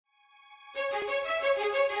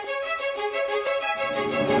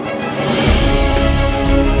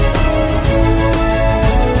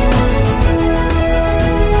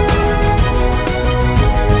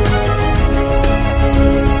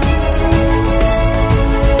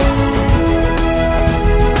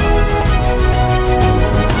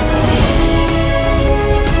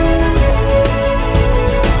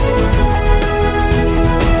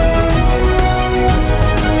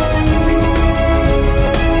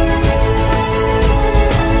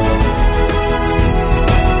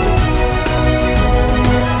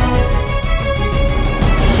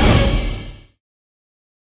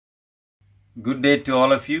Good day to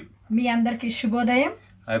all of you. మీ అందరికీ శుభోదయం.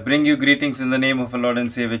 I bring you greetings in the name of our Lord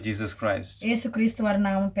and Savior Jesus Christ. యేసుక్రీస్తు వారి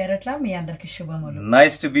నామం పేరట్ల మీ అందరికీ శుభములు.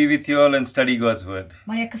 Nice to be with you all and study God's word.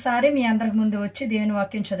 మరి ఒక్కసారి మీ అందరికి ముందు వచ్చి దేవుని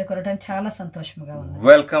వాక్యం చదువుకోవడం చాలా సంతోషంగా ఉంది.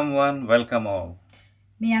 Welcome one, welcome all.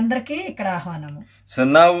 మీ అందరికీ ఇక్కడ ఆహ్వానము. So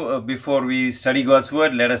now before we study God's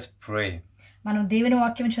word, let us pray. మనం దేవుని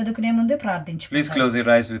వాక్యం చదువుకునే ముందు ప్రార్థించుకుందాం. Please close your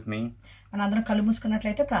eyes with me. మనందరం కళ్ళు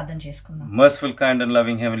మూసుకున్నట్లయితే ప్రార్థన చేసుకుందాం. Merciful, kind and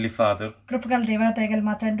loving Heavenly Father, కృపగల దేవా దయగల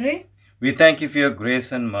మా తండ్రి, we thank you for your grace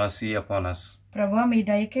and mercy upon us. ప్రభువా మీ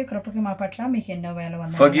దయకి కృపకి మా పట్ల మీకు ఎన్నో వేల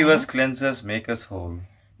వందనాలు. Forgive us, cleanse us, make us whole.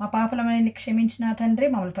 మా పాపలమని క్షమించిన తండ్రి,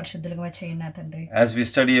 మమ్మల్ని పరిశుద్ధులుగా చేయండి తండ్రి. As we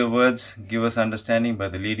study your words, give us understanding by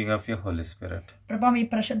the leading of your Holy Spirit. ప్రభువా మీ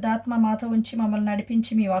పరిశుద్ధాత్మ మాతో ఉంచి మమ్మల్ని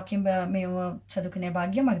నడిపించి మీ వాక్యం మేము చదువుకునే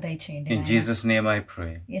భాగ్యం మాకు దయచేయండి. In Jesus' name I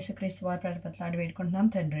pray. యేసుక్రీస్తు వారి పేరిట పట్లాడి వేడుకుంటున్నాం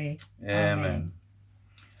తండ్రి. Amen.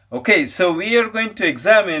 Okay, so we are going to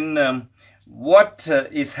examine what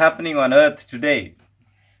is happening on earth today.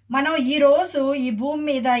 మనం ఈ రోజు ఈ భూమి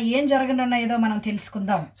మీద ఏం జరగనున్నాయో మనం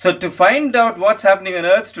తెలుసుకుందాం. So to find out what's happening on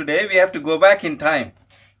earth today, we have to go back in time.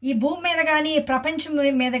 ఈ భూమి మీద గానీ ప్రపంచం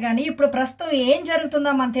మీద గానీ ఇప్పుడు ప్రస్తుతం ఏం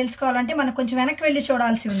జరుగుతుందో మనం తెలుసుకోవాలంటే మనం కొంచెం వెనక్కి వెళ్ళి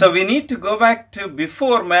చూడాల్సి ఉంది. So we need to go back to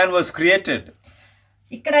before man was created.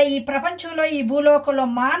 ఇక్కడ ఈ ప్రపంచంలో ఈ భూలోకంలో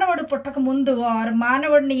మానవుడు పుట్టక ముందు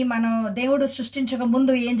మానవుడిని మనం దేవుడు సృష్టించక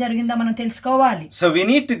ముందు ఏం జరిగిందో మనం తెలుసుకోవాలి. So we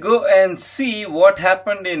need to go and see what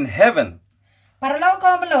happened in heaven.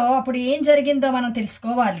 పరలోకంలో అప్పుడు ఏం జరిగిందో మనం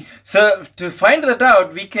తెలుసుకోవాలి. So to find that out,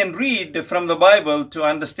 we can read from the Bible to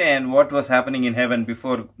understand what was happening in heaven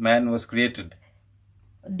before man was created.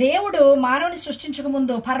 దేవుడు మానవుని సృష్టించక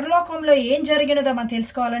ముందు పరలోకంలో ఏం జరిగినదో మనం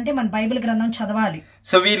తెలుసుకోవాలంటే మన బైబిల్ గ్రంథం చదవాలి.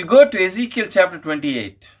 So we'll go to Ezekiel chapter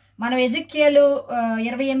 28. మనం ఎజెకియేలు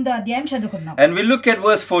 28వ అధ్యాయం చదువుకుందాం. And we'll look at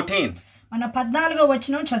verse 14. మనం 14వ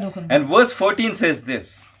వచనం చదువుకుందాం. And verse 14 says this.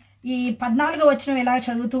 ఈ 14వ వచనం ఇలా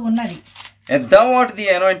చదువుతూ ఉన్నది. And thou art the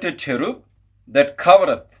anointed cherub that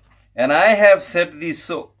covereth, and I have set thee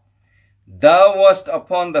so. Thou wast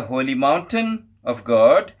upon the holy mountain of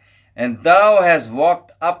God, and thou hast walked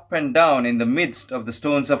up and down in the midst of the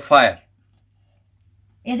stones of fire.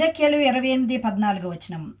 ఎజెకియేలు 28:14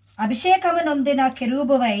 వచనం. అభిషేకము నొందిన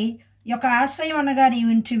కెరూబువై యొక్క ఆశ్రయం అనగా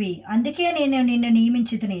నీవుంచువి, అందుకే నేను నిన్ను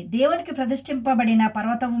నియమించితిని, దేవునికి ప్రతిష్ఠింపబడిన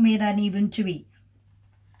పర్వతము మీద నీవుంచువి.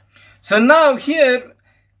 So now here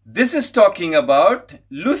this is talking about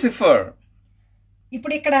Lucifer.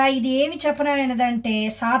 ఇప్పుడు ఇక్కడ ఇది ఏమి చెప్పనదంటే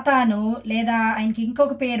సాతాను లేదా ఆయనకి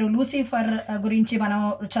ఇంకొక పేరు లూసిఫర్ గురించి మనం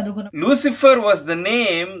చదువుకున్నాం. Lucifer was the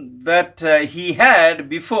name that he had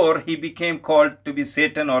before he became called to be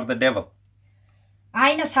Satan or the devil.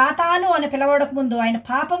 ఆయన సాతాను అని పిలవడక ముందు, ఆయన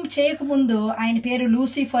పాపం చేయక ముందు ఆయన పేరు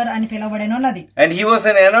లూసిఫర్ అని పిలవబడినది. And he was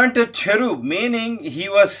an anointed cherub, meaning he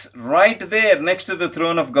was right there next to the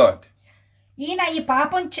throne of God. ఈయన ఈ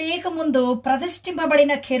పాపం చేయక ముందు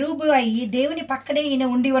ప్రతిష్ఠింపబడిన కెరూబు అయి దేవుని పక్కనే ఈయన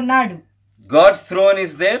ఉండి ఉన్నాడు. God's throne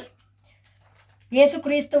is there.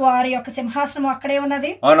 యేసుక్రీస్తు వారి యొక్క సింహాసనం అక్కడే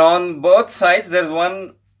ఉన్నది. On both sides there's one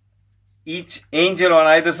each angel on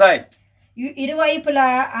either side. ఇరువైపులా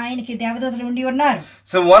ఆయనకి దేవదూతలు ఉండి ఉన్నారు.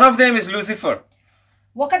 So one of them is Lucifer.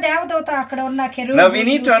 ఒక దేవదూత అక్కడ ఉన్న కెరూబు. Now we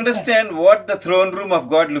need to understand what the throne room of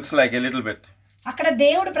God looks like a little bit. అక్కడ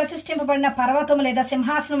దేవుడు ప్రతిష్ఠింపబడిన పర్వతం లేదా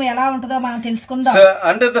సింహాసనం ఎలా ఉంటుందో మనం తెలుసుకుందాం. So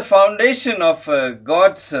under the foundation of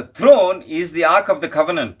God's throne is the Ark of the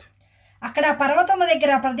Covenant. అక్కడ పర్వతం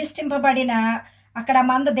దగ్గర ప్రతిష్ఠింపబడిన అక్కడ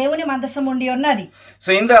దేవుని మందసం ఉండి ఉన్నది. So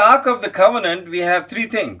in the Ark of the Covenant we have three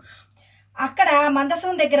things. అక్కడ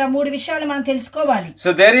మందసం దగ్గర మూడు విషయాలు మనం తెలుసుకోవాలి.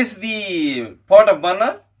 So there is the pot of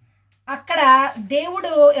manna. అక్కడ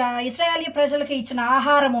దేవుడు ఇశ్రాయేలీ ప్రజలకు ఇచ్చిన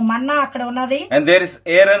ఆహారము మన్నా అక్కడ ఉన్నది. And there is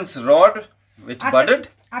Aaron's rod which budded.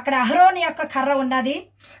 అక్కడ అహరోను యొక్క కర్ర ఉన్నది.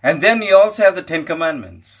 And then you also have the 10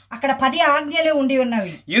 commandments. అక్కడ 10 ఆజ్ఞలు ఉండి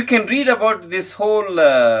ఉన్నవి. You can read about this whole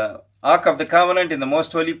Ark of the Covenant in the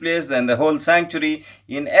most holy place and the whole sanctuary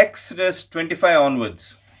in Exodus 25 onwards.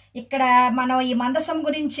 ఇక్కడ మనం ఈ మందసం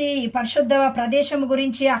గురించి, ఈ పరిశుద్ధ ప్రదేశం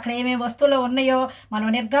గురించి, అక్కడ ఏమేమి వస్తువులు ఉన్నాయో మనం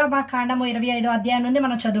నిర్గమకాండము 25వ అధ్యాయం నుండి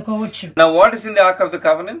మనం చదువుకోవచ్చు. Now what is in the Ark of the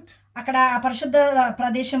Covenant? అక్కడ ఆ పరిశుద్ధ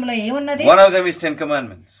ప్రదేశంలో ఏమున్నది? One of them is 10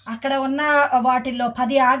 commandments. అక్కడ ఉన్న వాటిల్లో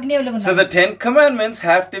 10 ఆజ్ఞలు ఉన్నాయి. So the 10 commandments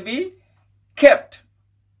have to be kept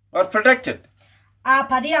or protected. ఆ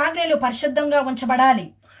 10 ఆజ్ఞలు పరిశుద్ధంగా ఉంచబడాలి.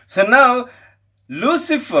 So now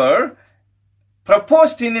Lucifer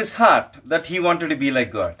proposed in his heart that he wanted to be like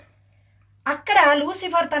God. అక్కడ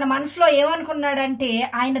లూసిఫర్ తన మనసులో ఏమనుకున్నాడంటే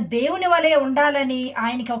ఆయన దేవుని వలె ఉండాలని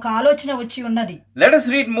ఆయనకి ఒక ఆలోచన వచ్చి ఉన్నది. Let us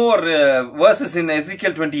read more verses in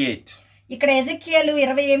Ezekiel 28. ఇక్కడ ఎజెకియేలు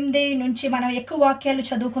 28 నుంచి మనం ఎక్కువ వాక్యాలు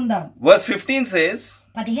చదువుకుందాం. Verse 15 says,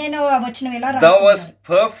 15వ వచనం ఎలా Thou wast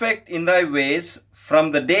రాస్తున్నారు? perfect in thy ways from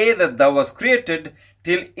the day that thou wast created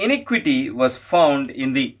till iniquity was found in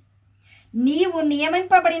thee. నీవు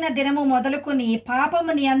నియమింపబడిన దినము మొదలుకొని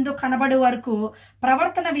పాపము నీ యందు కనబడు వరకు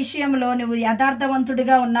ప్రవర్తన విషయంలో నువ్వు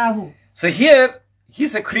యథార్థవంతుడిగా ఉన్నావు. So here,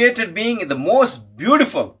 he's a created being, the most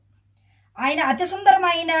beautiful. ఆయన అతి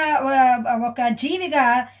సుందరమైన ఒక జీవిగా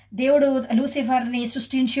దేవుడు లూసిఫర్ ని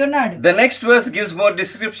సృష్టించి ఉన్నాడు. The next verse gives more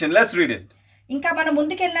description. Let's read it. ఇంకా మనం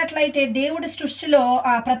ముందుకెళ్ళినట్లయితే దేవుడి సృష్టిలో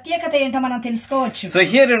ఆ ప్రత్యేకత ఏంటో మనం తెలుసుకోవచ్చు. So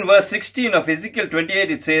here in verse 16 of Ezekiel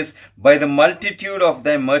 28 it says, By the multitude of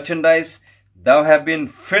thy merchandise thou hast been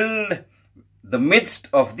filled the midst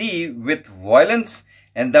of thee with violence,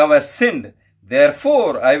 and thou hast sinned.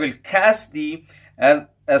 Therefore I will cast thee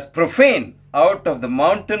as profane out of the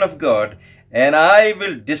mountain of God, and I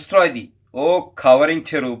will destroy thee, O cowering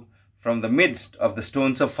cherub, from the midst of the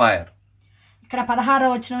stones of fire. ఇక్కడ 16వ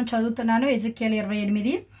వచనం చదువుతున్నాను. ఎజెకియేలు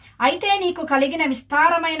 28. అయితే నీకు కలిగిన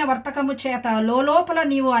విస్తారమైన వర్తకము చేత లోపల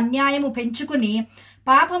నీవు అన్యాయము పెంచుకుని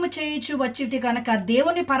పాపము చేయుచు వచ్చితి గనక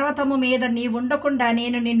దేవుని పర్వతము మీద నీ ఉండకుండా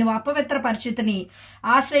నేను నిన్ను అపవిత్రపరిచితిని.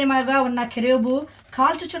 ఆశ్రయముగా ఉన్న కెరూబు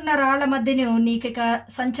కాల్చుచున్న రాళ్ల మధ్యను నీకిక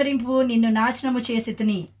సంచరింపు నిన్ను నాశనము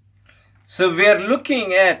చేసితిని. So we are looking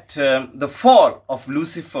at the fall of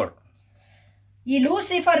Lucifer. ఈ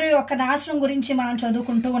లూసిఫర్ యొక్క నాశనం గురించి మనం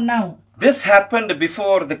చదువుకుంటూ ఉన్నాము. This happened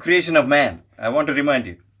before the creation of man. I want to remind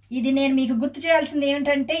you. ఇది నేను మీకు గుర్తు చేయాల్సింది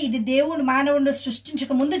ఏమిటంటే ఇది దేవుడు మానవుడిని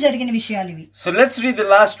సృష్టించక ముందు జరిగిన విషయాలు ఇవి. So let's read the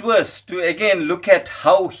last verse to again look at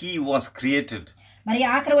how he was created. మరి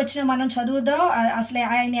ఆఖరి వచనం మనం చదువుదాం, అసలు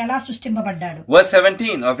ఆయన ఎలా సృష్టింపబడ్డాడు. Verse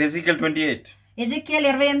 17 of Ezekiel 28. ఎజెకియేలు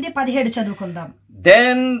 28:17 చదువుకుందాం.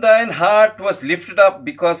 Then thine heart was lifted up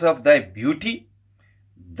because of thy beauty.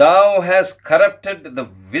 Thou hast corrupted the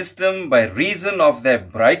wisdom by reason of thy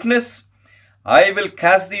brightness. I will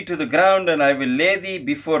cast thee to the ground, and I will lay thee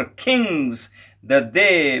before kings, that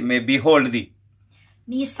they may behold thee.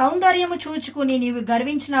 నీ సౌందర్యము చూచుకుని నీవు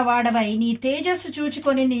గర్వించిన వాడవై నీ తేజస్సు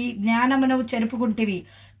చూచుకొని నీ జ్ఞానమును చెరుపుకుంటివి.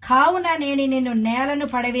 కావున నేను నిన్ను నేలను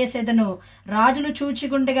పడవేసేదను, రాజులు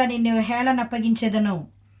చూచుకుండగా నిన్ను హేళనప్పగించేదను.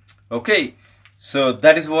 Okay, so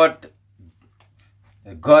that is what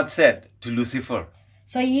God said to Lucifer.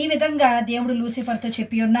 So ఈ విధంగా దేవుడు లూసిఫర్ తో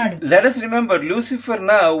చెప్పి ఉన్నాడు. Let us remember, Lucifer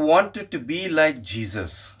now wanted to be like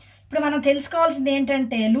Jesus. ఇప్పుడు మనం తెలుసుకోవాల్సింది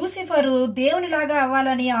ఏంటంటే లూసిఫరు దేవునిలాగా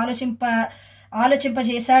అవ్వాలని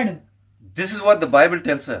ఆలోచింపజేశాడు. This is what the Bible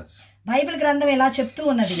tells us. Bible గ్రంథం ఎలా చెప్తూ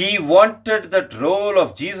ఉన్నది. He wanted that role of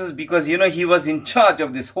Jesus because he was in charge of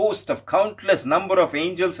this host of countless number of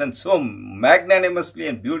angels and so magnanimously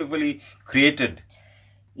and beautifully created.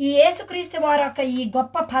 ఈ యేసుక్రీస్తు వారి యొక్క ఈ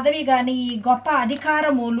గొప్ప పదవి గాని ఈ గొప్ప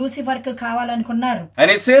అధికారము లూసిఫర్ కు కావాలనుకున్నారు. And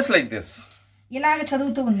it says like this. ఇలాగ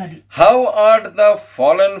చదువుతూ ఉన్నది. How art thou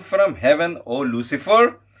fallen from heaven, O Lucifer,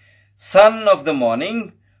 son of the morning?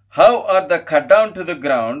 How art thou cut down to the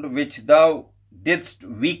ground, which thou didst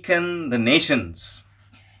weaken the nations?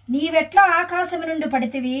 నీవెట్లా ఆకాశము నుండి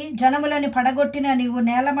పడితివి, జనములను పడగొట్టిన నీవు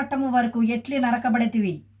నేలమట్టము వరకు ఎట్లి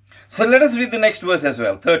నరకబడితివి. So let us read the next verse as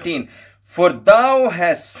well. 13. For thou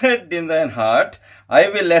hast said in thine heart, I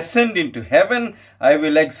will ascend into heaven, I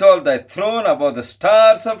will exalt thy throne above the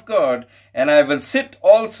stars of God, and I will sit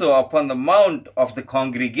also upon the mount of the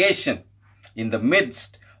congregation in the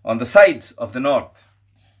midst on the sides of the north.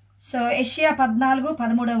 So యెషయా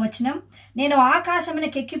 14:13 వచనం, నేను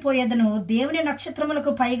ఆకాశమునకు ఎక్కిపోయేదను, దేవుని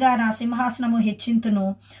నక్షత్రములకు పైగా నా సింహాసనము హెచ్చింతును,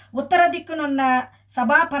 ఉత్తర దిక్కునున్న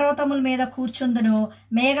సభా పర్వతముల మీద కూర్చుందును,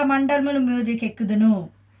 మేఘమండలముల మీదకి ఎక్కుదును.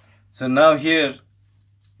 So now here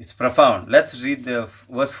it's profound. Let's read the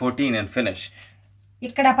verse 14 and finish.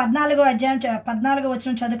 ఇక్కడ 14వ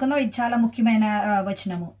వచనం చదువుకుందాం. ఇది చాలా ముఖ్యమైన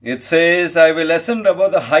వచనము. It says, I will ascend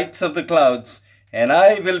above the heights of the clouds, and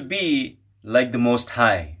I will be like the Most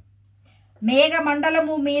High. మేఘ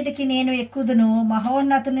మండలము మీదకి నేను ఎక్కుదును,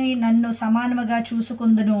 మహోన్నతుని నన్ను సమానముగా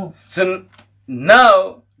చూసుకుందును. So now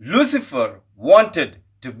Lucifer wanted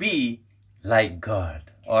to be like God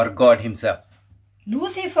or God himself.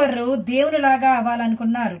 Lucifer దేవునిలాగా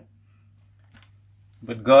అవ్వాలనుకున్నారు.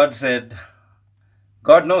 But God said,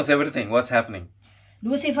 God knows everything, what's happening.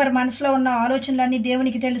 Lucifer మనసులో ఉన్న ఆలోచనలన్నీ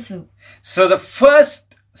దేవునికి తెలుసు. So the first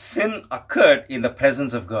sin occurred in the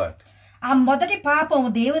presence of God. ఆ మొదటి పాపం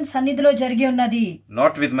దేవుని సన్నిధిలో జరిగి ఉన్నది.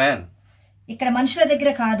 Not with man. ఇక్కడ మనుషుల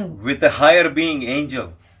దగ్గర కాదు. With a higher being, angel.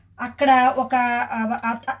 అక్కడ ఒక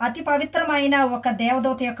అతి పవిత్రమైన ఒక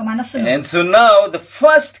దేవదూత యొక్క మనస్సు. And so now the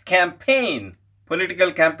first campaign, political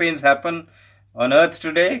campaigns happen on earth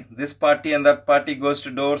today. This party and that party goes to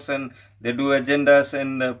doors and they do agendas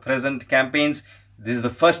and present campaigns. This is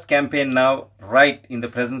the first campaign now, right in the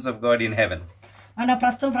presence of God in heaven. మన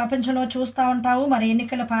ప్రస్తుతం ప్రపంచంలో చూస్తూ ఉంటావు, మరి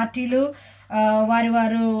ఎన్నికల పార్టీలు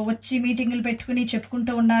వారు వచ్చి మీటింగులు పెట్టుకుని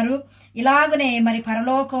చెప్పుకుంటూ ఉన్నారు. ఇలాగనే మరి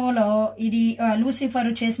పరలోకంలో ఇది లూసిఫర్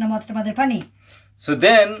చేసిన మొదటి పని. So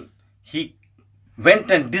then he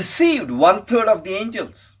went and deceived 1/3 of the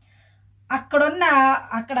angels.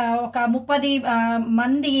 అక్కడ ఒక 30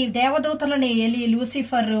 మంది దేవదూతలని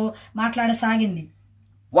లూసిఫర్ మాట్లాడసాగింది.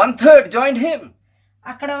 1/3 joined him.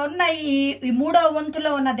 అక్కడ ఉన్న ఈ మూడో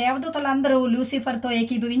వంతులో ఉన్న దేవదూతలందరూ లూసిఫర్ తో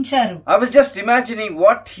ఏకీభవించారు. I was just imagining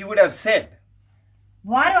what he would have said.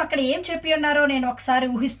 వారు అక్కడ ఏం చెప్పి ఉన్నారో నేను ఒకసారి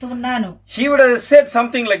ఊహిస్తూ ఉన్నాను. He would have said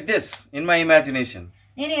something like this in my imagination.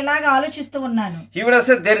 నేను ఇలాగ ఆలోచిస్తూ ఉన్నాను. He would have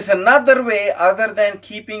said, there is another way other than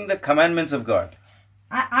keeping the commandments of God.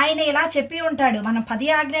 ఆయన ఇలా చెప్పి ఉంటాడు, మనం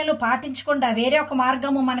 10 ఆజ్ఞలు పాటించకుండా వేరే ఒక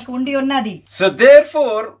మార్గము మనకు ఉండి ఉన్నది. So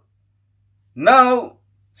therefore now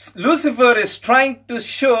Lucifer is trying to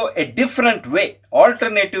show a different way,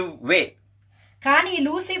 alternative way. కానీ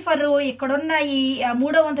లూసిఫర్ ఇక్కడున్న ఈ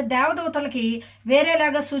మూడో వంతు దేవదూతలకి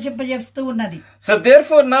వేరేలాగా సూచింపజేస్తూ ఉన్నది. So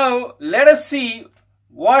therefore now let us see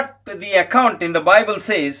what the account in the Bible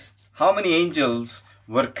says, how many angels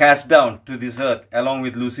were cast down to this earth along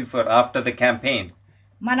with Lucifer after the campaign.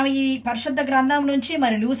 మనం ఈ పరిశుద్ధ గ్రంథం నుంచి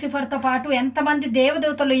మరి లూసిఫర్ తో పాటు ఎంతమంది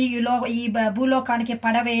దేవదూతలు ఈ భూలోకానికి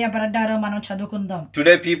పడవేయబడ్డారో మనం చదువుకుందాం.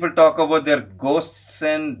 Today people talk about their ghosts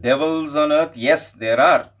and devils on earth. Yes, there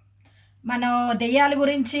are. మనం దెయ్యాల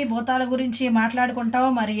గురించి భూతాల గురించి మాట్లాడుకుంటాం,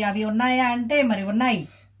 మరి అవి ఉన్నాయా అంటే మరి ఉన్నాయి.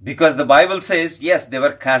 Because the Bible says, yes, they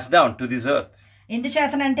were cast down to this earth.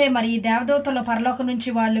 ఎందుచేతనంటే మరి ఈ దేవదూతలు పరలోకం నుంచి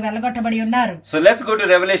వాళ్ళు వెలగొట్టబడి ఉన్నారు. So let's go to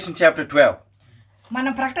Revelation chapter 12.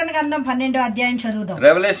 మనం ప్రకటన గ్రంథం 12వ అధ్యాయం చదువుదాం.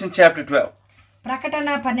 Revelation chapter 12. ప్రకటన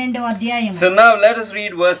 12వ అధ్యాయం. So now let us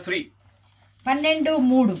read verse 3.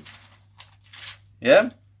 12:3. Yeah?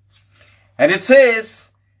 And it says,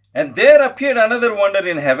 and there appeared another wonder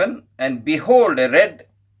in heaven, and behold, a red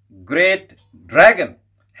great dragon,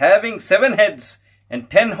 having 7 heads and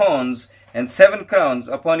 10 horns and 7 crowns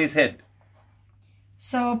upon his head.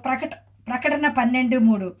 So ప్రకటన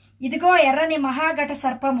 12:3. ఇదిగో ఎర్రని మహాఘట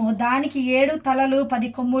సర్పము, దానికి 7 తలలు 10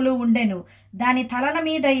 కొమ్ములు ఉండెను, దాని తలల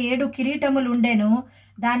మీద 7 కిరీటములు ఉండెను,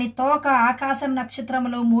 దాని తోక ఆకాశం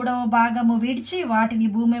నక్షత్రములు 3వ భాగము విడిచి వాటిని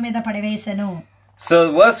భూమి మీద పడవేసెను. So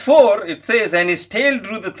verse 4, it says, and his tail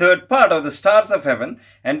drew the 3rd part of the stars of heaven,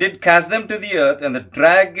 and did cast them to the earth, and the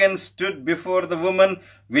dragon stood before the woman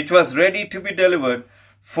which was ready to be delivered,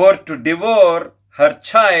 for to devour her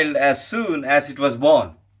child as soon as it was born.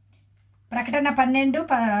 ప్రకటన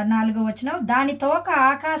 12:4 దాని తోక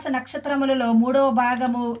ఆకాశ నక్షత్రములలో 3వ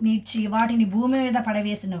భాగము నీడ్చి వాటిని భూమి మీద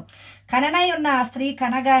పడవేసెను. కననై ఉన్న ఆ స్త్రీ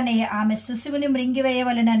కనగానే ఆమె శిశువుని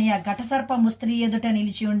మృంగివేయవలెనని ఆ ఘట సర్పము స్త్రీ ఎదుట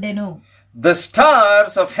నిలిచి ఉండెను. The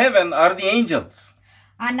stars of heaven are the angels.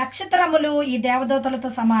 ఆ నక్షత్రములు ఈ దేవదూతలతో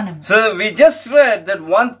సమానం. So we just read that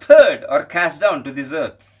 1/3 are cast down to this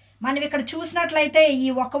earth. మనం ఇక్కడ చూసినట్లయితే ఈ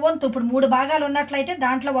ఒక వంతు ఇప్పుడు 3 భాగాలు ఉన్నట్లయితే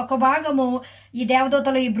దాంట్లో ఒక భాగము ఈ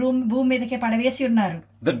దేవదూతలు ఈ భూమి మీదకి పడవేసి ఉన్నారు.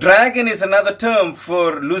 The dragon is another term for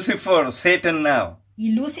Lucifer, Satan now. ఈ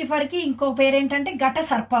లూసిఫర్ కి ఇంకో పేరేంటంటే ఘట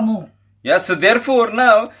సర్పము. Yes, so therefore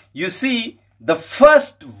now you see the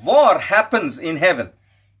first war happens in heaven.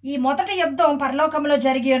 ఈ మొదటి యుద్ధం పరలోకంలో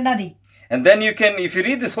జరిగి ఉన్నది. And then you can, if you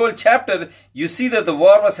read this whole chapter, you see that the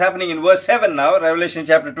war was happening in verse 7 now, Revelation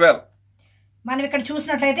chapter 12. మనం ఇక్కడ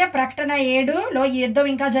చూసినట్లయితే ప్రకటన 7లో ఈ యుద్ధం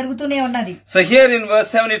ఇంకా జరుగుతూనే ఉన్నది. So here in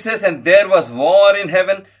verse 7 it says, and there was war in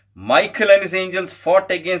heaven. Michael and his angels fought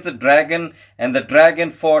against the dragon, and the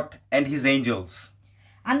dragon fought and his angels.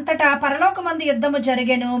 అంతటా పరలోకమందు యుద్ధము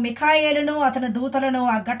జరిగెను, మిఖాయేలును అతని దూతలను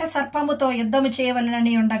ఆ ఘట సర్పముతో యుద్ధము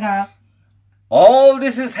చేయవలెనని ఉండగా. All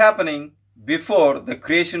this is happening before the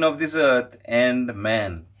creation of this earth and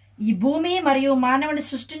man. ఈ భూమి మరియు మానవుని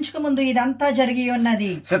సృష్టించక ముందు ఇదంతా జరిగి ఉన్నది.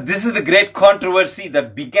 So this is the great controversy that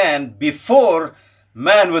began before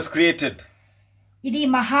man was created. ఇది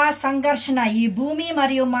మహా సంఘర్షణ, ఈ భూమి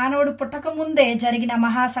మరియు మానవుడు పుట్టక ముందే జరిగిన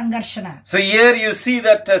మహా సంఘర్షణ. So here you see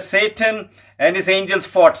that Satan and his angels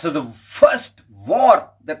fought. So the first war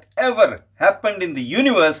that ever happened in the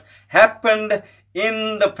universe happened in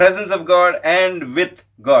the presence of God and with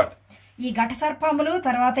God. ఈ ఘట సర్పములు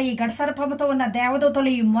తర్వాత ఈ ఘట సర్పముతో ఉన్న దేవదూతలు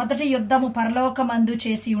ఈ మొదటి యుద్ధము పరలోకమందు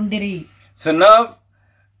చేసి ఉండిరి. So now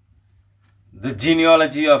the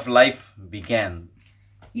genealogy of life began.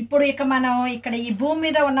 ఇప్పుడు మనం ఇక్కడ ఈ భూమి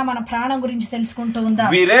మీద ఉన్న మన ప్రాణం గురించి తెలుసుకుంటూ ఉందాం.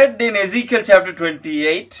 We read in Ezekiel chapter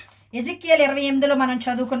 28. Ezekiel 28లో మనం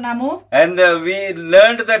చదువుకున్నాము. And we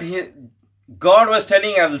learned that God was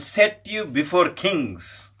telling, I will set you before kings.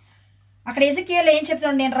 అక్కడ ఎజెకియల్ ఏం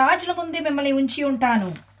చెప్తాడు, నేను రాజుల ముందు మిమ్మల్ని ఉంచి ఉంటాను.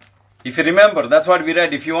 If you remember, that's what we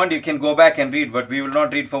read. If you want, you can go back and read, but we will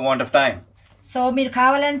not read for want of time. So మీరు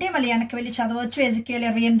కావాలంటే మళ్ళీ వెనక్కి వెళ్ళి చదవచ్చు. ఎజెకియెల్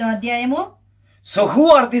 28వ అధ్యాయము. So who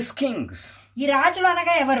are these kings? ఈ రాజులు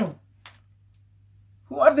అనగా ఎవరు?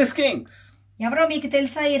 Who are these kings? ఎవరో మీకు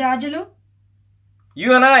తెలుసా ఈ రాజులు? You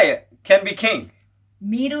and I can be king.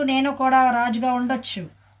 మీరు నేను కూడా రాజుగా ఉండొచ్చు.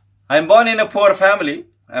 I am born in a poor family.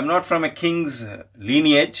 I am not from a king's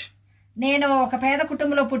lineage. నేను ఒక పేద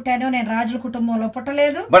కుటుంబంలో పుట్టాను. నేను రాజుల కుటుంబంలో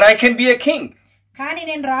పుట్టలేదు. But I can be a king. కానీ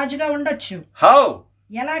నేను రాజుగా ఉండొచ్చు. How?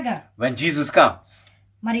 ఎలాగా? When Jesus comes.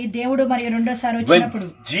 మరి దేవుడు మరి రెండోసారి వచ్చినప్పుడు.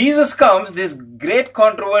 When Jesus comes, this great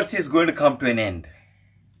controversy is going to come to an end.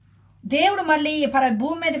 దేవుడు మళ్ళీ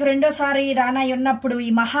భూమి మీదకి రెండోసారి రానై ఉన్నప్పుడు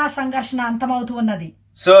ఈ మహా సంఘర్షణ అంతమవుతూ ఉన్నది.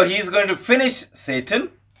 So he is going to finish Satan.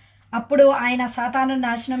 అప్పుడు ఆయన సాతాను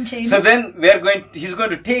నాశనం చేయను. So then he's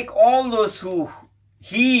going to take all those who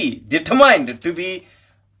he determined to be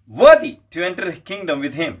worthy to enter the kingdom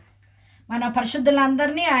with him. మన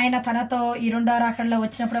పరిశుద్ధులందరినీ ఆయన తనతో ఈ రెండో రాకడలో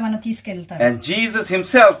వచ్చినప్పుడు మనం తీసుకెళ్తారు. And Jesus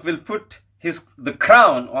himself will put the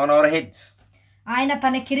crown on our heads. ఆయన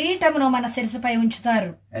తన కిరీటమును మన శిరస్సుపై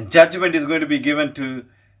ఉంచుతారు. And judgment is going to be given to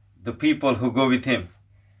the people who go with him.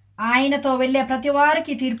 ఆయనతో వెళ్ళే ప్రతి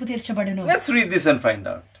వారికి తీర్పు తీర్చబడును. Let's read this and find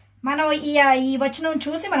out. మనం ఈ వచనం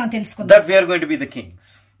చూసి మనం తెలుసుకుందాం. That we are going to be the kings.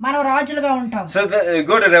 మనం రాజులుగా ఉంటాం. So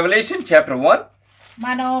go to Revelation chapter 1.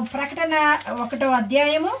 మనం ప్రకటన 1వ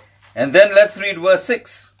అధ్యాయము. And then let's read verse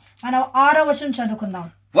 6. మనం 6వ వచనం చదువుకుందాం.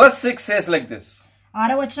 Verse 6 says like this.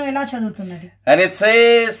 6వ వచనం ఇలా చదువుతున్నది. And it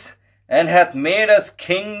says, and hath made us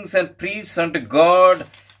kings and priests unto God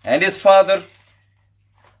and his Father.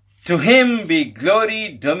 To him be glory,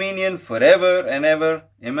 dominion forever and ever.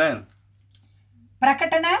 Amen.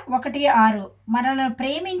 ప్రకటన 1:6 మనల్ని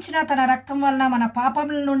ప్రేమించిన తన రక్తం వలన మన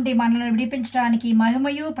పాపముల నుండి మనల్ని విడిపించడానికి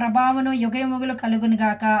మహిమయు ప్రభావమును యుగయుగములు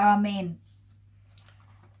కలుగునుగాక. ఆమేన్.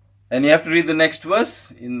 And you have to read the next verse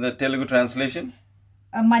in the Telugu translation.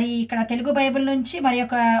 మరి ఇక్కడ తెలుగు బైబిల్ నుంచి మరి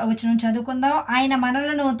ఒక వచనం చదువుకుందాం. ఆయన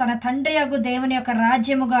మనలను తన తండ్రి యగు దేవుని యొక్క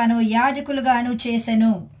రాజ్యముగాను యాజకులుగాను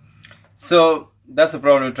చేసెను. So that's the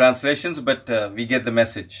problem with translations, but we get the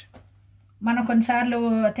message. మనం కొన్నిసార్లు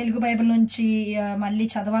తెలుగు బైబిల్ నుంచి మళ్ళీ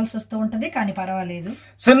చదవాల్సి వస్తూ ఉంటది, కానీ పర్వాలేదు.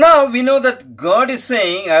 So now we know that God is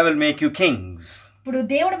saying, I will make you kings. ఇప్పుడు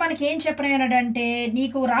దేవుడు మనకి ఏం చెప్పినాడంటే,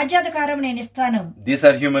 నీకు రాజ్యాధికారం నేను ఇస్తాను. These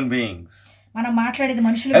are human beings. మనం మాట్లాడేది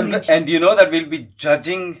మనుషుల గురించి. And you know that we'll be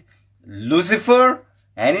judging Lucifer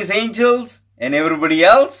and his angels and everybody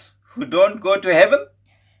else who don't go to heaven.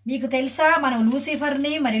 మీకు తెలుసా, మనం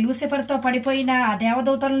లూసిఫర్ని మరి లూసిఫర్ తో పడిపోయిన ఆ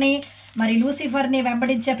దేవదూతల్ని మరి లూసిఫర్ని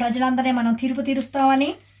వెంబడించే ప్రజలందరినీ మనం తీర్పు తీరుస్తామని.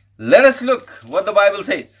 Let us look what the Bible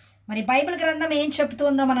says. మరి బైబిల్ గ్రంథం ఏం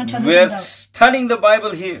చెప్తుందో మనం We are చదువుకుందాం. studying the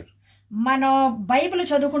Bible here. మనం బైబిల్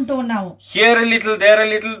చదువుకుంటూ ఉన్నాము. Here a little, there a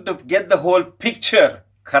little, to get the whole picture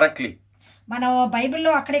correctly. మనం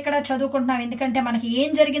బైబిల్లో అక్కడెక్కడ చదువుకుంటున్నాం, ఎందుకంటే మనకి ఏం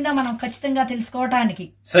జరిగిందో మనం ఖచ్చితంగా తెలుసుకోవటానికి.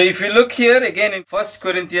 So if you look here again in 1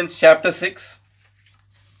 Corinthians chapter 6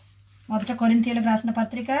 మొదట కొరింథీయులకు రాసిన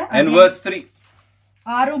పత్రిక and verse 3.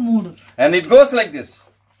 6:3 And it goes like this.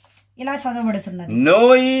 ఇలా చదవబడుతున్నది. Know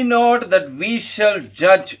ye not that we shall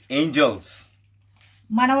judge angels?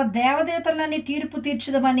 మనం దేవదేవతలని తీర్పు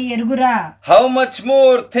తీర్చుదమని ఎరుగురా. How much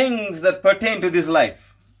more things that pertain to this life?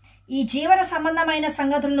 ఈ జీవన సంబంధమైన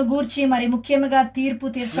సంగతులను గూర్చి మరి ముఖ్యముగా తీర్పు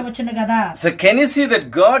తీర్చవచ్చును కదా. So can you see that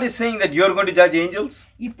God is saying that you are going to judge angels?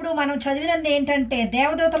 ఇప్పుడు మనం చదివినది ఏంటంటే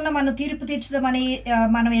దేవదూతలను మనం తీర్పు తీర్చుదామని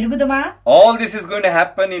మనం ఎరుగుదమా. All this is going to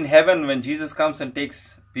happen in heaven when Jesus comes and takes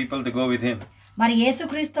people to go with him. మరి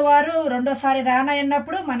యేసుక్రీస్తు వారు రెండోసారి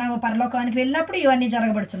రానయ్యన్నప్పుడు మనం పరలోకానికి వెళ్ళినప్పుడు ఇవన్నీ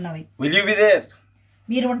జరగబడుతున్నవి. Will you be there?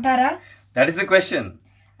 మీరు ఉంటారా? That is the question.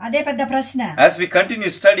 అదే పెద్ద ప్రశ్న. As we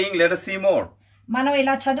continue studying, let us see more. మనం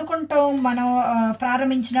ఇలా చదువుకుంటాం, మనం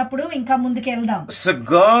ప్రారంభించినప్పుడు ఇంకా ముందుకు వెళ్దాం. So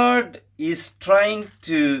God is trying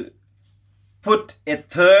to put a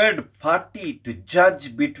third party to judge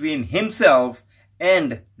between himself and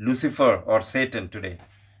Lucifer or Satan today.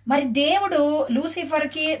 మరి దేవుడు లూసిఫర్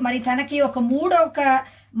కి మరి తనకి ఒక మూడొక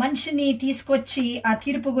మనిషిని తీసుకొచ్చి ఆ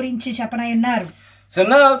తీర్పు గురించి చెప్పనై ఉన్నారు. So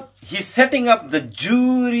now he's setting up the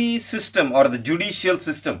jury system or the judicial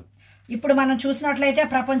system. ఇప్పుడు మనం చూసినట్లయితే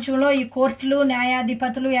ప్రపంచంలో ఈ కోర్టులు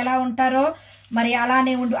న్యాయాధిపతులు ఎలా ఉంటారో మరి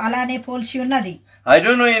అలానే పోల్చి ఉన్నది. I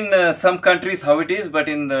don't know in some countries how it is, but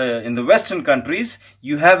in the western countries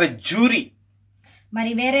you have a jury.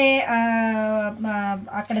 మరి వేరే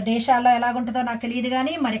అక్కడ దేశాల్లో ఎలాగుంటుందో నాకు తెలియదు,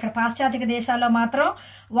 కానీ మరి ఇక్కడ పాశ్చాత్య దేశాల్లో మాత్రం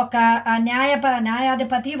ఒక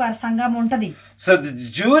న్యాయాధిపతి వారి సంఘం ఉంటది. So the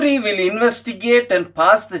jury will investigate and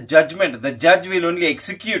pass the judgment. The judge will only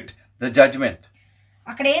execute the judgment.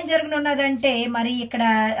 అక్కడ ఏం జరగనున్నదంటే మరి ఇక్కడ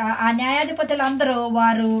ఆ న్యాయాధిపతులు అందరూ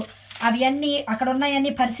వారు అవి అన్ని అక్కడ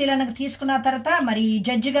ఉన్నాయన్ని పరిశీలనకు తీసుకున్న తర్వాత మరి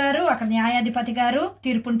జడ్జి గారు అక్కడ న్యాయాధిపతి గారు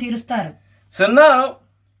తీర్పును తీరుస్తారు. So now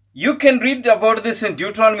you can read about this in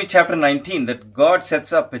Deuteronomy chapter 19 that God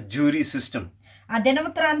sets up a jury system. ఆ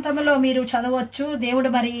దినవృత్తాంతములో మీరు చదవచ్చు దేవుడు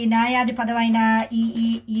మరి న్యాయాధిపతమైన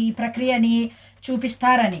ఈ ప్రక్రియని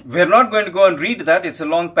చూపిస్తారని. We are not going to go and read that. It's a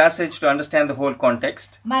long passage to understand the whole context.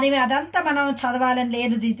 మరి అదంతా మనం చదవాలని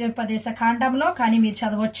లేదు ద్వితీయోపదేశ కాండంలో, కానీ మీరు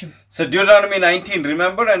చదవచ్చు. So Deuteronomy 19,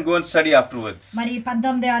 remember, and go and study afterwards. మరి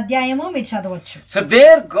 19వ అధ్యాయము మీరు చదవచ్చు. So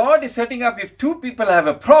there God is setting up, if two people have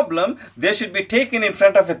a problem, they should be taken in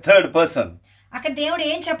front of a third person. అక్కడ దేవుడు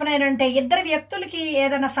ఏం చెప్పనారంటే ఇద్దరు వ్యక్తులకి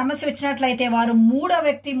ఏదైనా సమస్య వచ్చినట్లయితే వారు మూడో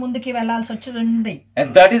వ్యక్తి ముందుకి వెళ్లాల్సి వచ్చింది. And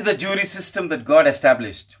that is the jury system that God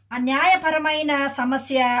established. ఆ న్యాయపరమైన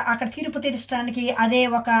సమస్య అక్కడ తీర్పు తీర్చడానికి అదే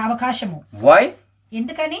ఒక అవకాశము. Why?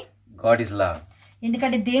 ఎందుకని? God is love.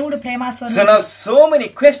 ఎందుకంటే దేవుడు ప్రేమాస్వరూపుడు. So now so many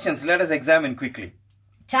questions, let us examine quickly.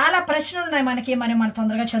 చాలా ప్రశ్నలు ఉన్నాయి మనకి, మనం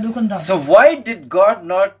తొందరగా చదువుకుందాం. So why did God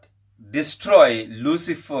not destroy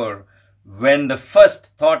Lucifer when the first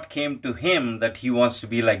thought came to him that he wants to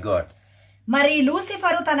be like God? మరి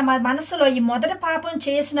లూసిఫర్ తన మనసులో ఈ మొదటి పాపం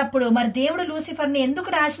చేసినప్పుడు మరి దేవుడు లూసిఫర్ ని ఎందుకు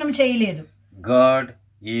నాశనం చేయలేదు? God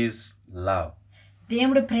is love.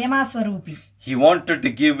 దేవుడు ప్రేమాస్వరూపి. He wanted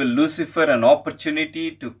to give Lucifer an opportunity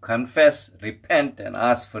to confess, repent and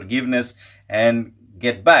ask forgiveness and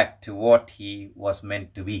get back to what he was meant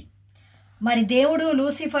to be. మరి దేవుడు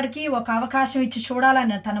లూసిఫర్ కి ఒక అవకాశం ఇచ్చి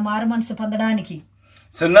చూడాలని తన మారు మనసు పొందడానికి.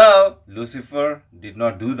 So now Lucifer did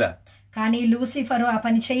not do that. కానీ లూసిఫర్ ఆ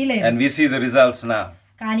పని చేయలేదు. And we see the results now.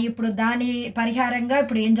 కానీ ఇప్పుడు దాని పరిహారంగా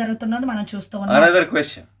ఇప్పుడు ఏం జరుగుతున్నదో మనం చూస్తూ ఉన్నాం. Another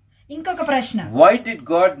question. ఇంకొక ప్రశ్న. Why did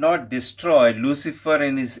God not destroy Lucifer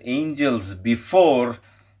and his angels before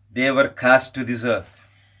they were cast to this earth?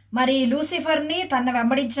 మరి లూసిఫర్ ని తన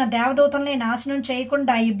వెంబడించిన దేవదూతల్ని నాశనం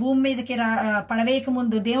చేయకుండా ఈ భూమి మీదకి పడవేయక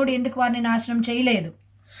ముందు దేవుడు ఎందుకు వారిని నాశనం చేయలేదు?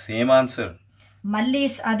 Same answer. మళ్ళీ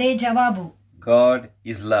అదే జవాబు. God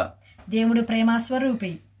is love. దేవుడు ప్రేమాస్వరూపి.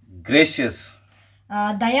 Gracious.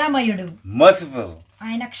 దయామయుడు. Merciful.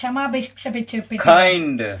 ఆయన క్షమాభిక్ష చెప్పి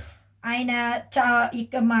kind. ఆయన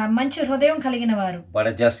మంచి హృదయం కలిగిన వారు. But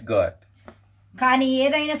a just God. కానీ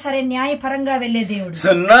ఏదైనా సరే న్యాయపరంగా వెళ్ళే దేవుడు.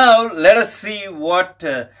 So now let us see what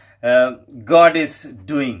God is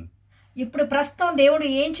doing. ఇప్పుడు ప్రస్తుతం దేవుడు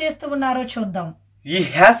ఏం చేస్తూ ఉన్నారో చూద్దాం. He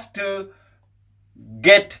has to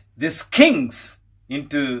get these kings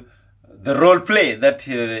into the role play that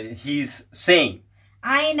he's saying.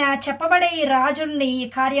 ఆయన చెప్పబడే ఈ రాజుల్ని ఈ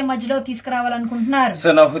కార్య మధ్యలో తీసుకురావాలనుకుంటున్నారు.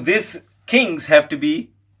 So now these kings have to be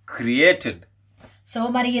created. So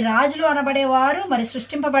మరి ఈ రాజులు అనబడేవారు మరి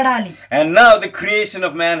సృష్టింపబడాలి. And now the creation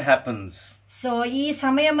of man happens. So ఈ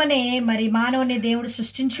సమయమనే మరి మానవుని దేవుడు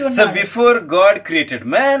సృష్టించి ఉన్నాడు. So before God created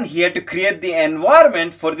man, he had to create the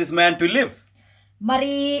environment for this man to live.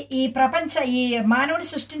 మరి ఈ మానవుని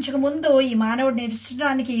సృష్టించక ముందు ఈ మానవుడు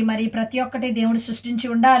నివసించడానికి మరి ప్రతి ఒక్కటి దేవుడు సృష్టించి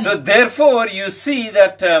ఉండాలి. So therefore you see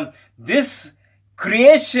that this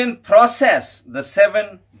creation process, the 7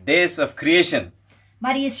 days of creation.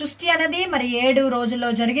 మరి ఈ సృష్టి అనేది మరి 7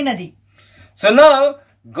 రోజుల్లో జరిగినది. So now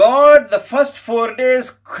God the first 4 days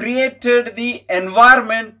created the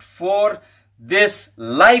environment for this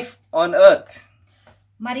life on earth.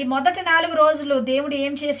 మరి మొదటి 4 రోజులు దేవుడు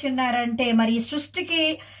ఏం చేసి ఉన్నారంటే మరి ఈ సృష్టికి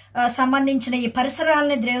సంబంధించిన ఈ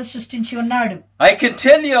పరిసరాలని దేవుడు సృష్టించి ఉన్నాడు. I can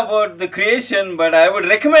tell you about the creation, but I would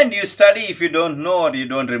recommend you study if you don't know or you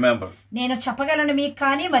don't remember. నేను చెప్పగలను మీకు,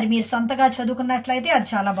 కానీ మరి మీరు సొంతగా చదువుకున్నట్లయితే అది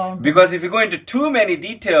చాలా బాగుంటుంది. Because if you go into too many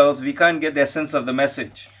details, we can't get the essence of the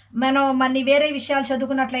message. మనం వేరే విషయాలు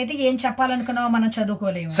చదువుకున్నట్లయితే ఏం చెప్పాలనుకున్నామో మనం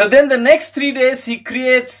చదువుకోలేము. So then the next 3 days he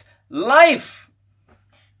creates life.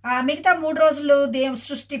 మిగతా 3 రోజులు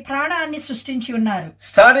సృష్టి ప్రాణాన్ని సృష్టించి ఉన్నారు.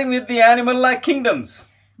 Starting with the animal like kingdoms.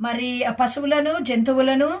 మరి పశువులను,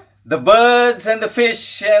 జంతువులను, the birds and the fish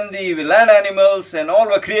and the land animals and all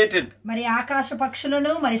were created. మరి ఆకాశ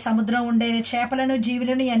పక్షులను, మరి సముద్రం ఉండే చేపలను,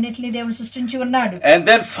 జీవులను అన్నిటిని దేవుడు సృష్టించి ఉన్నాడు. And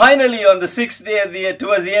then finally on the 6th day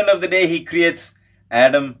towards the end of the day he creates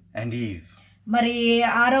Adam and Eve. మరి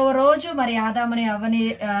 6వ రోజు మరి ఆదాముని అవ్వని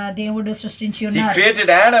దేవుడు సృష్టించి ఉన్నాడు. He created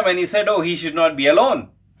Adam and he said, oh, he should not be alone.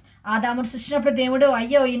 ఆదామును సృష్టించినప్పుడు దేవుడు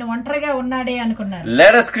అయ్యో ఈయన ఒంటరిగా ఉన్నాడే అనుకున్నారు.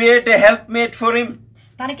 Let us create a helpmate for him.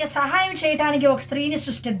 తనకి సహాయం చేయడానికి ఒక స్త్రీని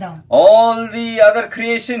సృష్టిద్దాం. All the other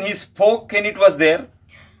creation he spoke and it was there.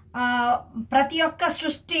 ప్రతి ఒక్క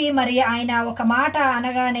సృష్టి మరి ఆయన ఒక మాట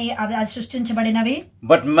అనగానే అది సృష్టించబడినవి.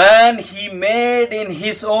 But man he made in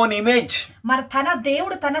his own image. మరి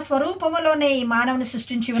దేవుడు తన స్వరూపములోనే ఈ మానవుని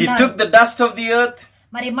సృష్టించి ఉన్నాడు. He took the dust of the earth.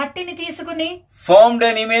 మరి మట్టిని తీసుకుని formed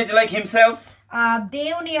an image like himself.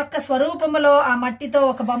 దేవుని యొక్క స్వరూపములో ఆ మట్టితో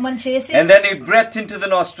ఒక బొమ్మను చేసి and then he breathed into the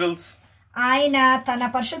nostrils. ఆయన తన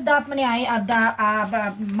పరిశుద్ధాత్మని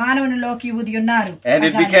మానవునిలోకి ఊది ఉన్నారు. And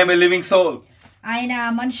it became a living soul. ఆయన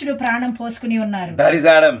మనుషుడు ప్రాణం పోసుకుని ఉన్నారు. That is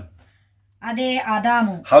Adam. అదే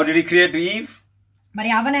ఆదాము. How did he create Eve? మరి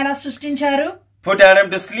అవను ఎలా సృష్టించారు? Put Adam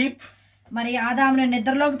to sleep. మరి ఆదామును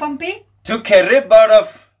నిద్రలోకి పంపి Took a rib out of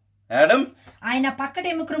Adam. ఆయన పక్కటి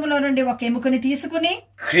ఎముకములో నుండి ఒక ఎముకని తీసుకుని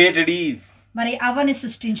created Eve. మరి అవని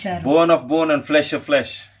సృష్టించారు. Bone of bone and flesh of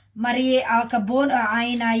flesh. మరి ఆ బోన్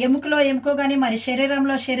ఆయన ఎముకలో ఎముకో గాని మరి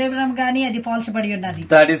శరీరంలో శరీరం గాని అది పోల్చబడి ఉన్నది.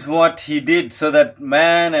 That is what he did, so that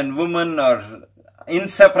man and woman are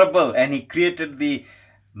inseparable, and he created the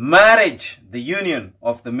marriage, the union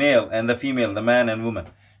of the male and the female, the man and woman.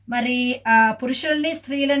 మరి పురుషుల్ని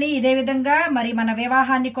స్త్రీలని ఇదే విధంగా మరి మన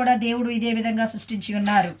వివాహాన్ని కూడా దేవుడు ఇదే విధంగా సృష్టించి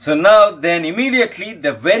ఉన్నారు. So now then immediately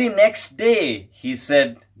the very next day he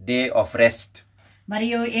said day of rest.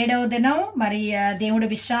 మరియు 7వ దినం మరి దేవుడు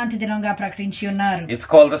విశ్రాంతి దినంగా ప్రకటించి ఉన్నారు. It's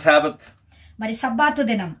called the Sabbath. మరి సబ్బాతు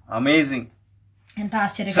దినం. Amazing. ఎంత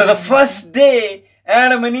ఆశ్చర్యం. So the first day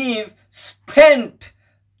Adam and Eve spent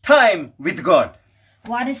time with God.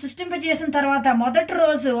 వారిని సృష్టింపజేసిన తర్వాత మొదటి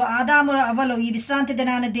రోజు ఆదాము అవ్వలు ఈ విశ్రాంతి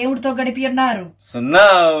దినాన్ని దేవుడితో గడిపి ఉన్నారు. So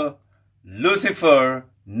now Lucifer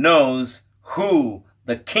knows who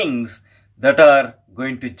the kings that are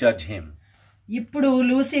going to judge him. ఇప్పుడు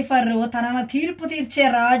లూసిఫర్ తనను తీర్పు తీర్చే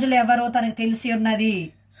రాజులు ఎవరో తనకు తెలిసి ఉన్నది.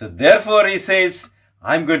 So therefore he says,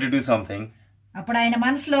 I'm going to do something. అప్పుడు ఆయన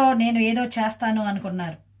మనసులో నేను ఏదో చేస్తాను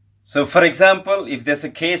అనుకున్నారు. So for example, if there's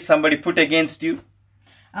a case somebody put against you,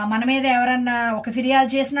 మన మీద ఎవరన్నా ఒక ఫిర్యాదు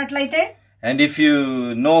చేసినట్లయితే, and if you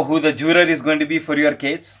know who the juror is going to be for your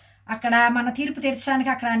case, అక్కడ మన తీర్పు తీర్చడానికి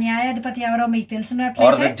అక్కడ న్యాయాధిపతి ఎవరో మీకు తెలిసినట్లయితే,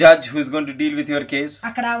 or the judge who is going to deal with your case,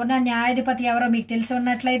 అక్కడ ఉన్న న్యాయాధిపతి ఎవరో మీకు తెలిసి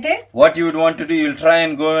ఉన్నట్లయితే, what you would want to do, you'll try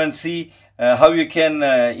and go and see how you can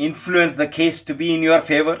influence the case to be in your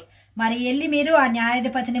favor. మరి వెళ్ళి మీరు ఆ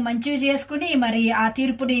న్యాయాధిపతిని మంచిగా చేసుకుని మరి ఆ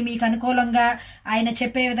తీర్పుని మీకు అనుకూలంగా ఆయన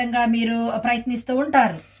చెప్పే విధంగా మీరు ప్రయత్నిస్తూ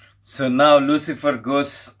ఉంటారు. So now Lucifer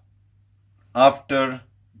goes after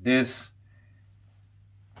this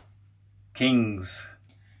kings.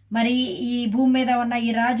 మరి ఈ భూమి మీద ఉన్న ఈ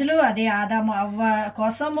రాజులు అదే ఆదాము అవ్వ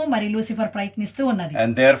కోసము మరి లూసిఫర్ ప్రయత్నిస్తూ ఉన్నది.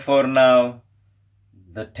 And therefore now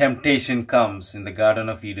the temptation comes in the Garden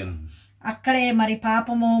of Eden. అక్కడే మరి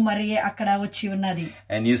పాపము మరి అక్కడ వచ్చి ఉన్నది.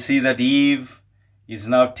 And you see that Eve is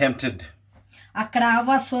now tempted. అక్కడ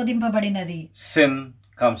అవ్వ శోధింపబడినది. Sin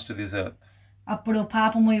comes to this earth. అప్పుడు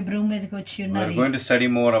పాపము ఈ భూమి మీదకి వచ్చి ఉన్నది. We are going to study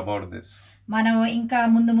more about this. మనం ఇంకా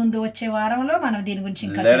ముందు వచ్చే వారంలో మనం దీని గురించి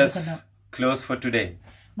ఇంకా చదువుకుందాం. Let us close for today.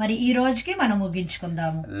 మరి ఈ రోజుకి మనం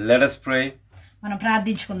ముగించుకుందాము. Let us pray. మనం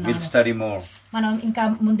ప్రార్థించుకుందాం. We'll study more. మనం ఇంకా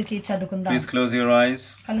ముందుకి చదువుకుందాం. Please close your eyes.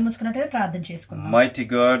 కళ్ళు మూసుకున్నట్టు ప్రార్థన చేసుకుందాం. Mighty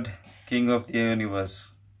God, King of the universe,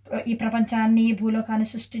 ఈ ప్రపంచాన్ని భూలోకాన్ని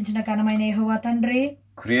సృష్టించిన ఘనమైన యెహోవా తండ్రి,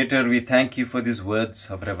 Creator, we thank you for these words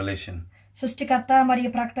of revelation. సృష్టికర్త మరియు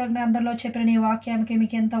ప్రకటన గ్రంథంలో చెప్పిన నీ వాక్యానికి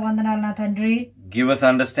మీకు ఎంత వందనాలు నా తండ్రి. Give us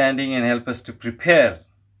understanding and help us to prepare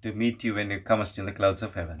to meet you when you comest in the clouds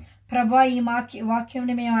of heaven. ప్రభువా, ఈ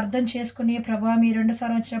వాక్యంని మేము అర్థం చేసుకుని ప్రభువా మీ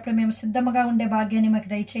రెండుసార్లు వచ్చినప్పుడు మేము సిద్ధంగా ఉండే భాగ్యాన్ని మాకు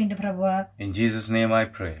దయచేయండి ప్రభువా. In Jesus' name I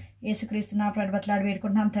pray. యేసుక్రీస్తు నామములో బతిలాడి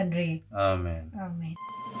వేడుకుంటున్నాం తండ్రి. Amen. ఆమేన్.